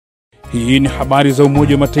Hii ni habari za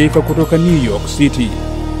Umoja wa Mataifa kutoka New York City.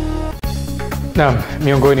 Naam,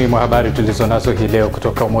 miongoni mwa habari tulizonazo hii leo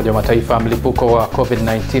kutoka Umoja wa Mataifa, mlipuko wa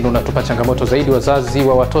COVID-19 unatupa changamoto zaidi wazazi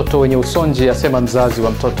wa watoto wenye usonji, asema mzazi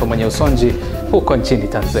wa mtoto mwenye usonji huko nchini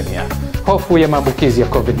Tanzania. Hofu ya maambukizi ya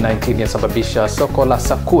COVID-19 yasababisha soko la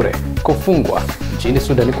Sakure kufungwa nchini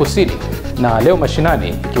Sudani Kusini. Na leo mashinani,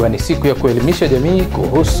 ikiwa ni siku ya kuelimisha jamii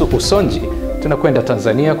kuhusu usonji, tunakwenda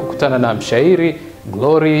Tanzania kukutana na mshairi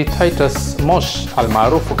Glory Titus Mosh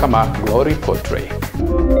almaarufu kama Glory Poetry.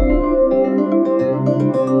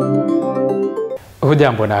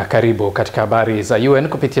 Hujambo na karibu katika habari za UN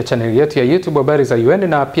kupitia channel yetu ya YouTube habari za UN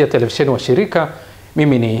na pia televisheni wa shirika.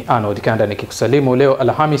 Mimi ni Arnold Kanda nikikusalimu leo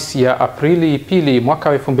Alhamisi ya Aprili 2 mwaka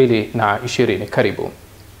 2020. Karibu.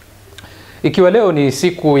 Ikiwa leo ni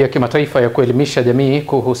siku ya kimataifa ya kuelimisha jamii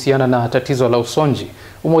kuhusiana na tatizo la usonji,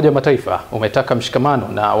 Umoja wa Mataifa umetaka mshikamano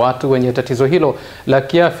na watu wenye tatizo hilo la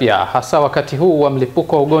kiafya, hasa wakati huu wa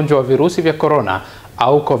mlipuko wa ugonjwa wa virusi vya corona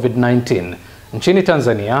au COVID-19. Nchini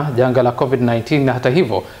Tanzania, janga la COVID-19 hata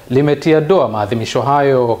hivyo limetia doa maadhimisho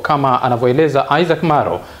hayo, kama anavyoeleza Isaac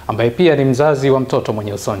Maro ambaye pia ni mzazi wa mtoto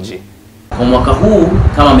mwenye usonji. Kwa mwaka huu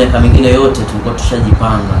kama miaka mingine yote tulikuwa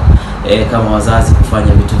tushajipanga kama wazazi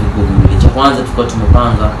kufanya vitu vikuu viwili. Cha kwanza tulikuwa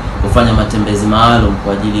tumepanga kufanya matembezi maalum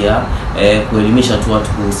kwa ajili ya kuelimisha watu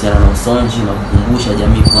kuhusiana na usonji na kukumbusha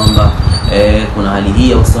jamii kwamba kuna hali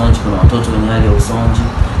hii ya usonji, kuna watoto wenye hali ya usonji.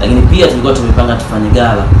 Lakini pia tulikuwa tumepanga tufanye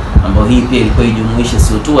gala ambayo hii pia ilikuwa ijumuishe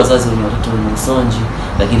sio tu wazazi wenye watoto wenye usonji,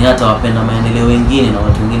 lakini hata wapenda maendeleo wengine na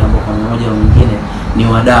watu wengine ambao kwa mmoja au mwingine ni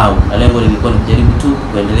wadau. Na lengo lilikuwa ni kujaribu tu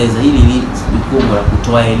kuendeleza hili jukumu la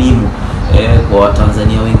kutoa elimu kwa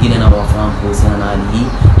Watanzania wengine na wafahamu kuhusiana na hali hii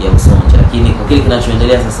ya usonji. Lakini kwa kile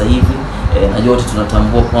kinachoendelea sasa hivi, najua wote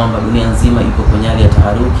tunatambua kwamba dunia nzima ipo kwenye hali ya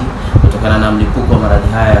taharuki kutokana na mlipuko wa maradhi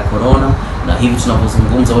haya ya corona, na hivi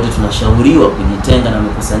tunapozungumza wote tunashauriwa kujitenga na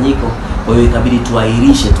mikusanyiko. Kwa hiyo ikabidi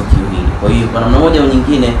tuahirishe tukio hili. Kwa hiyo kwa namna moja au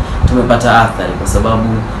nyingine tumepata athari kwa sababu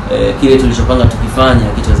kile tulichopanga tukifanya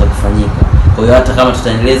kitaweza kufanyika. Kwa hiyo hata kama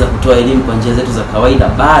tutaendeleza kutoa elimu kwa njia zetu za kawaida,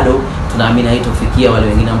 bado tunaamini haitofikia wale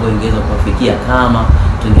wengine ambao ingeweza kuwafikia kama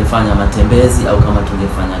tungefanya matembezi au kama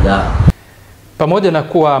tungefanya gala. Pamoja na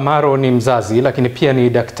kuwa Maro ni mzazi lakini pia ni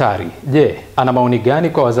daktari, je, ana maoni gani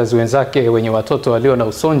kwa wazazi wenzake wenye watoto walio na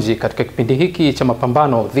usonji katika kipindi hiki cha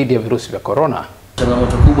mapambano dhidi ya virusi vya corona?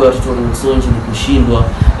 Changamoto kubwa ya watoto wenye usonji ni kushindwa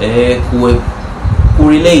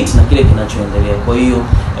kurelate na kile kinachoendelea. Kwa hiyo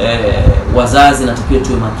wazazi natakiwa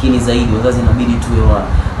tuwe makini zaidi. Wazazi inabidi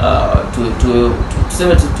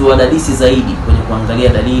tuwadadisi zaidi kwenye kuangalia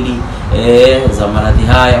dalili za maradhi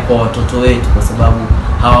haya kwa watoto wetu, kwa sababu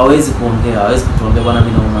hawawezi kutuambia bwana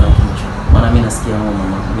mimi naumwa na kichwa, maana mimi nasikia homa,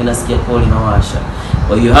 mimi nasikia koli na washa.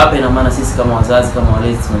 Kwa hiyo hapa ina maana sisi kama wazazi, kama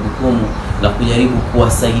walezi, tuna jukumu la kujaribu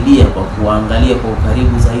kuwasaidia kwa kuangalia kwa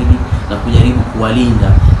ukaribu zaidi na kujaribu kuwalinda,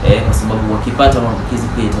 kwa sababu wakipata maambukizi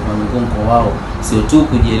pia itakuwa ni ngumu kwa wao sio tu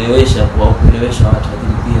kujielewesha kwa kuelewesha watu,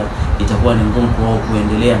 lakini pia itakuwa ni ngumu kwa wao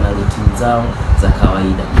kuendelea na routine zao za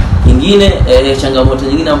kawaida. Kingine, changamoto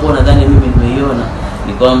nyingine ambayo nadhani mimi nimeiona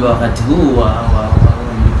ni kwamba wakati huu wa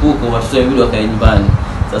mlipuko watoto wengi wakae nyumbani.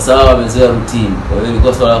 Sasa wao wamezoea routine. Kwa hiyo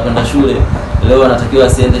ilikuwa swala la kwenda shule, leo anatakiwa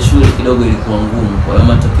asiende shule, kidogo ilikuwa ngumu. Kwa hiyo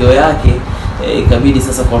matokeo yake ikabidi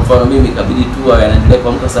sasa, kwa mfano mimi ikabidi tu anaendelea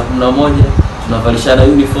kuamka saa 11, tunavalishana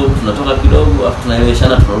uniform, tunatoka kidogo, afu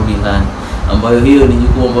tunaeleweshana tunarudi ndani. Ambayo hiyo ni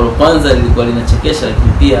jukumu ambalo kwanza lilikuwa linachekesha,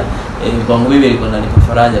 lakini pia kwangu mimi ilikuwa inanipa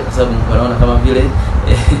faraja kwa sababu nilikuwa naona kama vile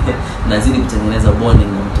nazidi kutengeneza bonding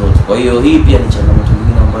na mtoto. Kwa hiyo hii pia ni changamoto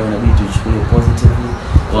nyingine ambayo inabidi tuichukulie positively,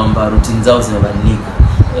 kwamba routine zao zimebadilika.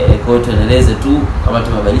 Kwa hiyo tuendeleze tu kama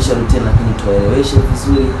tumebadilisha routine, lakini tuwaeleweshe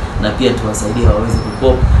vizuri na pia tuwasaidie waweze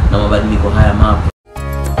kucope na mabadiliko haya mapya.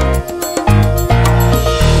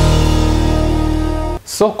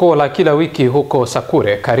 Soko la kila wiki huko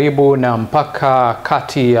Sakure karibu na mpaka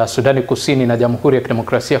kati ya Sudani Kusini na Jamhuri ya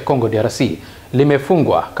Kidemokrasia ya Kongo DRC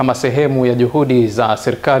limefungwa kama sehemu ya juhudi za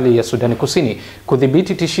serikali ya Sudani Kusini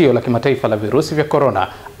kudhibiti tishio la kimataifa la virusi vya corona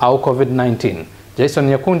au COVID-19. Jason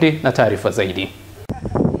Nyakundi na taarifa zaidi.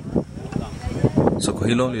 Soko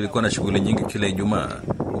hilo lilikuwa na shughuli nyingi kila Ijumaa,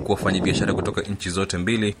 huku wafanyabiashara kutoka nchi zote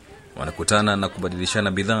mbili wanakutana na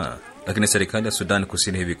kubadilishana bidhaa. Lakini serikali ya Sudan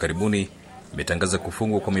Kusini hivi karibuni imetangaza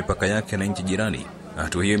kufungwa kwa mipaka yake na nchi jirani.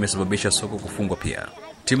 Hatua hiyo imesababisha soko kufungwa pia.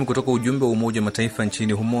 Timu kutoka ujumbe wa Umoja wa Mataifa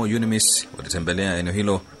nchini humo UNMISS walitembelea eneo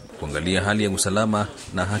hilo kuangalia hali ya usalama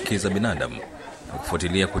na haki za binadamu na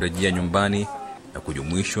kufuatilia kurejea nyumbani na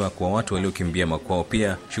kujumuishwa kwa watu waliokimbia makwao,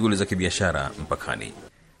 pia shughuli za kibiashara mpakani.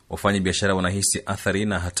 Wafanya biashara wanahisi athari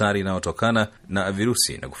na hatari inayotokana na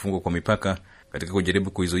virusi na kufungwa kwa mipaka katika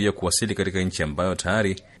kujaribu kuizuia kuwasili katika nchi ambayo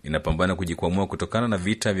tayari inapambana kujikwamua kutokana na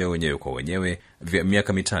vita vya wenyewe kwa wenyewe vya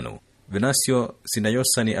miaka 5. Venasio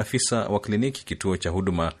Sinayosa ni afisa wa kliniki kituo cha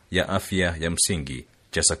huduma ya afya ya msingi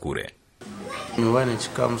cha Sakure.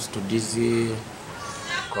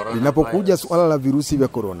 Linapokuja suala la virusi vya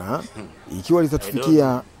korona, ikiwa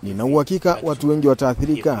litatufikia, nina uhakika watu wengi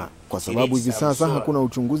wataathirika kwa sababu hivi sasa hakuna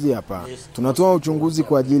uchunguzi hapa. Tunatoa uchunguzi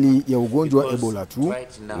kwa ajili ya ugonjwa wa Ebola tu,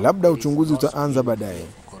 labda uchunguzi utaanza baadaye.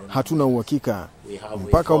 Hatuna uhakika.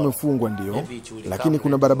 Mpaka umefungwa ndio, lakini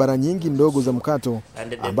kuna barabara nyingi ndogo za mkato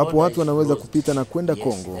ambapo watu wanaweza kupita na kwenda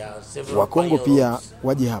Kongo. Wa Kongo pia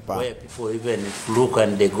waje hapa.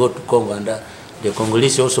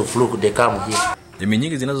 Jamii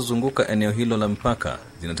nyingi zinazozunguka eneo hilo la mpaka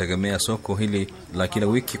zinategemea soko hili la kila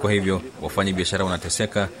wiki, kwa hivyo wafanyabiashara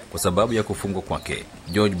wanateseka kwa sababu ya kufungwa kwake.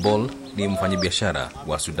 George Ball ni mfanyabiashara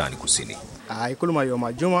wa Sudani Kusini.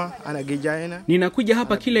 Ninakuja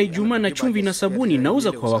hapa kila Ijumaa na chumvi na sabuni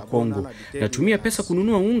nauza kwa Wakongo. Natumia pesa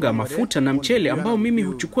kununua unga, mafuta na mchele ambao mimi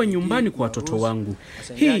huchukua nyumbani kwa watoto wangu.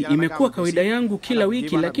 Hii imekuwa kawaida yangu kila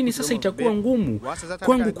wiki, lakini sasa itakuwa ngumu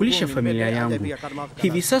kwangu kulisha familia yangu.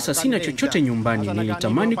 Hivi sasa sina chochote nyumbani.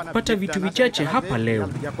 Nilitamani kupata vitu vichache hapa leo.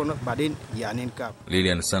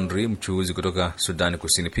 Lilian Sandri, mchuuzi kutoka Sudani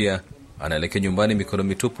Kusini, pia anaelekea nyumbani mikono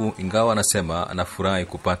mitupu, ingawa anasema anafurahi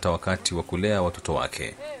kupata wakati wa kulea watoto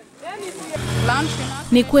wake.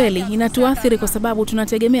 Ni kweli inatuathiri kwa sababu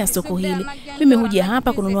tunategemea soko hili. Mimi huja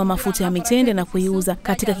hapa kununua mafuta ya mitende na kuiuza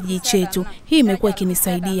katika kijiji chetu. Hii imekuwa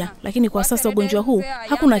ikinisaidia, lakini kwa sasa ugonjwa huu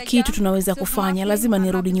hakuna kitu tunaweza kufanya. Lazima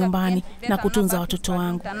nirudi nyumbani na kutunza watoto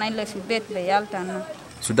wangu.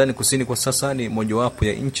 Sudani Kusini kwa sasa ni mojawapo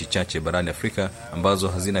ya nchi chache barani Afrika ambazo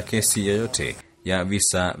hazina kesi yoyote ya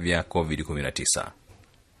visa vya COVID-19.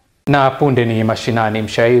 Na punde ni mashinani.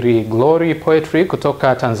 Mshairi Glory Poetry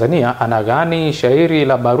kutoka Tanzania anaghani shairi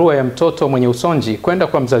la barua ya mtoto mwenye usonji kwenda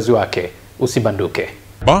kwa mzazi wake, usibanduke.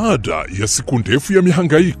 Baada ya siku ndefu ya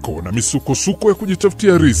mihangaiko na misukosuko ya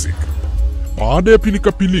kujitafutia riziki, baada ya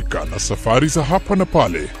pilika na safari za hapa na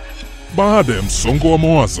pale, baada ya msongo wa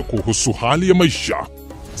mawazo kuhusu hali ya maisha,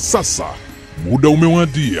 sasa muda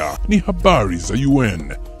umewadia. Ni habari za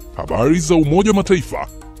UN, habari za Umoja wa Mataifa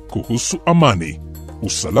kuhusu amani,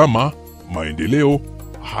 usalama, maendeleo,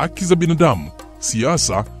 haki za binadamu,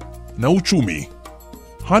 siasa na uchumi.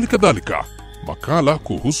 Hali kadhalika makala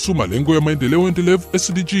kuhusu malengo ya maendeleo endelevu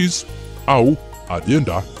SDGs au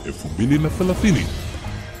Agenda 2030.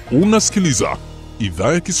 Unasikiliza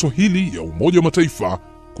idhaa ya Kiswahili ya Umoja wa Mataifa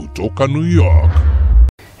kutoka New York.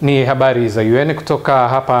 Ni habari za UN kutoka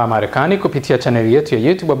hapa Marekani kupitia chaneli yetu ya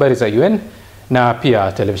YouTube habari za UN na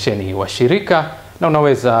pia televisheni wa shirika, na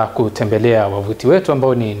unaweza kutembelea wavuti wetu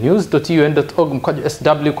ambao ni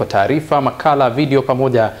news.un.org/sw kwa taarifa, makala, video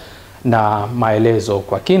pamoja na maelezo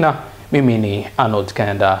kwa kina. Mimi ni Arnold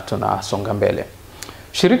Kanda, tunasonga mbele.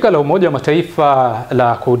 Shirika la Umoja wa Mataifa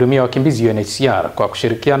la kuhudumia wakimbizi UNHCR kwa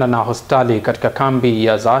kushirikiana na hospitali katika kambi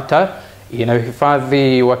ya Zatar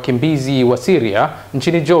inayohifadhi wakimbizi wa Syria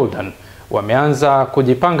nchini Jordan wameanza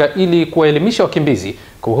kujipanga ili kuwaelimisha wakimbizi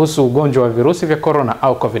kuhusu ugonjwa wa virusi vya korona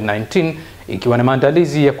au COVID-19, ikiwa ni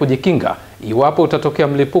maandalizi ya kujikinga iwapo utatokea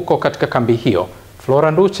mlipuko katika kambi hiyo.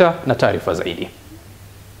 Flora Nducha na taarifa zaidi.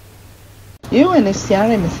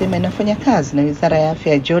 UNHCR imesema inafanya kazi na Wizara ya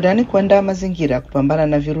Afya ya Jordan kuandaa mazingira ya kupambana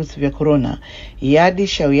na virusi vya korona. Yadi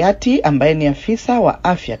Shawiati ambaye ni afisa wa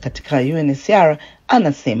afya katika UNHCR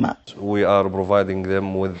anasema,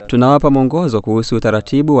 tunawapa mwongozo kuhusu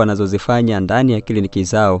utaratibu wanazozifanya ndani ya kliniki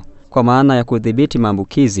zao kwa maana ya kudhibiti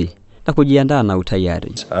maambukizi na kujiandaa na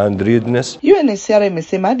utayari. UNHCR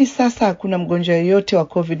imesema hadi sasa hakuna mgonjwa yoyote wa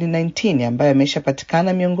COVID-19 ambaye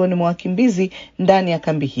ameshapatikana miongoni mwa wakimbizi ndani ya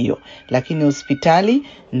kambi hiyo, lakini hospitali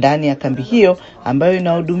ndani ya kambi hiyo ambayo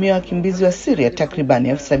inahudumia wakimbizi wa Syria takriban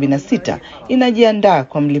 76 inajiandaa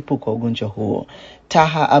kwa mlipuko wa ugonjwa huo.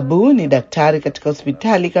 Taha Abu ni daktari katika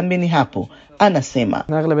hospitali kambini hapo, anasema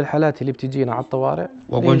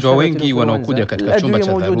wagonjwa wengi wanaokuja katika chumba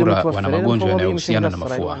cha dharura wana magonjwa yanayohusiana na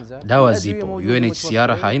mafua. Dawa zipo,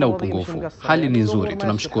 UNHCR haina upungufu. Hali ni nzuri,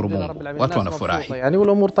 tunamshukuru Mungu. Watu wanafurahi.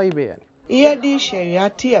 Yadi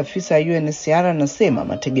Shawiati, afisa UNHCR, anasema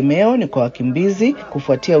mategemeo ni kwa wakimbizi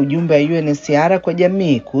kufuatia ujumbe wa UNHCR kwa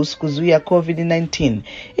jamii kuhusu kuzuia COVID-19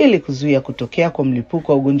 ili kuzuia kutokea kwa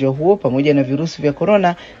mlipuko wa ugonjwa huo pamoja na virusi vya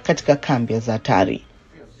korona katika kambi za hatari.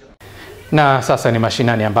 Na sasa ni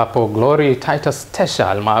mashinani ambapo Glory Titus Tesha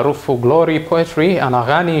almaarufu Glory Poetry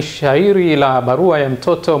anaghani shairi la barua ya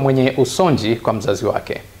mtoto mwenye usonji kwa mzazi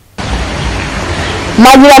wake.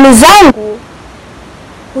 Majirani zangu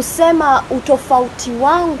husema utofauti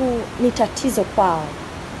wangu ni tatizo kwao.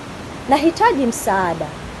 nahitaji msaada.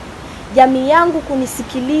 Jamii yangu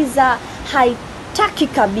kunisikiliza haitaki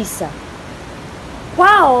kabisa.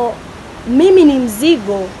 Kwao mimi ni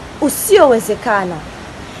mzigo usiowezekana.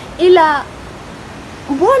 Ila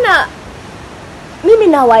mbona mimi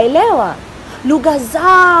nawaelewa? Lugha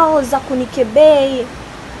zao za kunikebei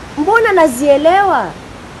mbona nazielewa?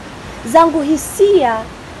 Zangu hisia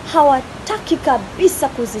hawataki kabisa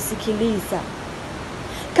kuzisikiliza.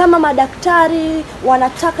 Kama madaktari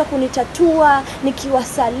wanataka kunitatua,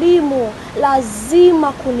 nikiwasalimu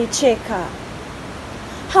lazima kunicheka.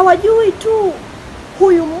 Hawajui tu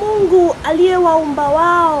huyu Mungu aliyewaumba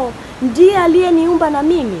wao ndiye aliyeniumba na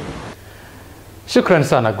mimi. Shukrani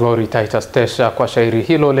sana Glory Titus Tesha kwa shairi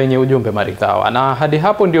hilo lenye ujumbe maridhawa. Na hadi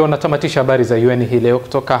hapo ndio natamatisha habari za UN hii leo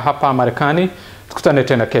kutoka hapa Marekani. Tukutane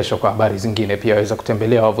tena kesho kwa habari zingine. Pia waweza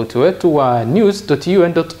kutembelea wavuti wetu wa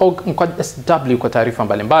news.un.org/sw kwa taarifa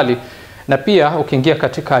mbalimbali. Na pia ukiingia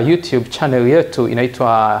katika YouTube channel yetu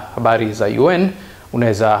inaitwa Habari za UN,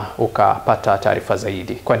 unaweza ukapata taarifa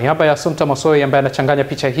zaidi. Kwa niaba ya Sumta Masoi ambaye anachanganya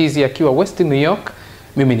picha hizi akiwa West New York,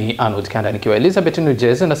 mimi ni Arnold Kanda nikiwa Elizabeth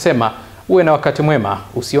Nujeze nasema uwe na wakati mwema,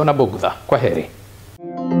 usiona bugdha. Kwa heri.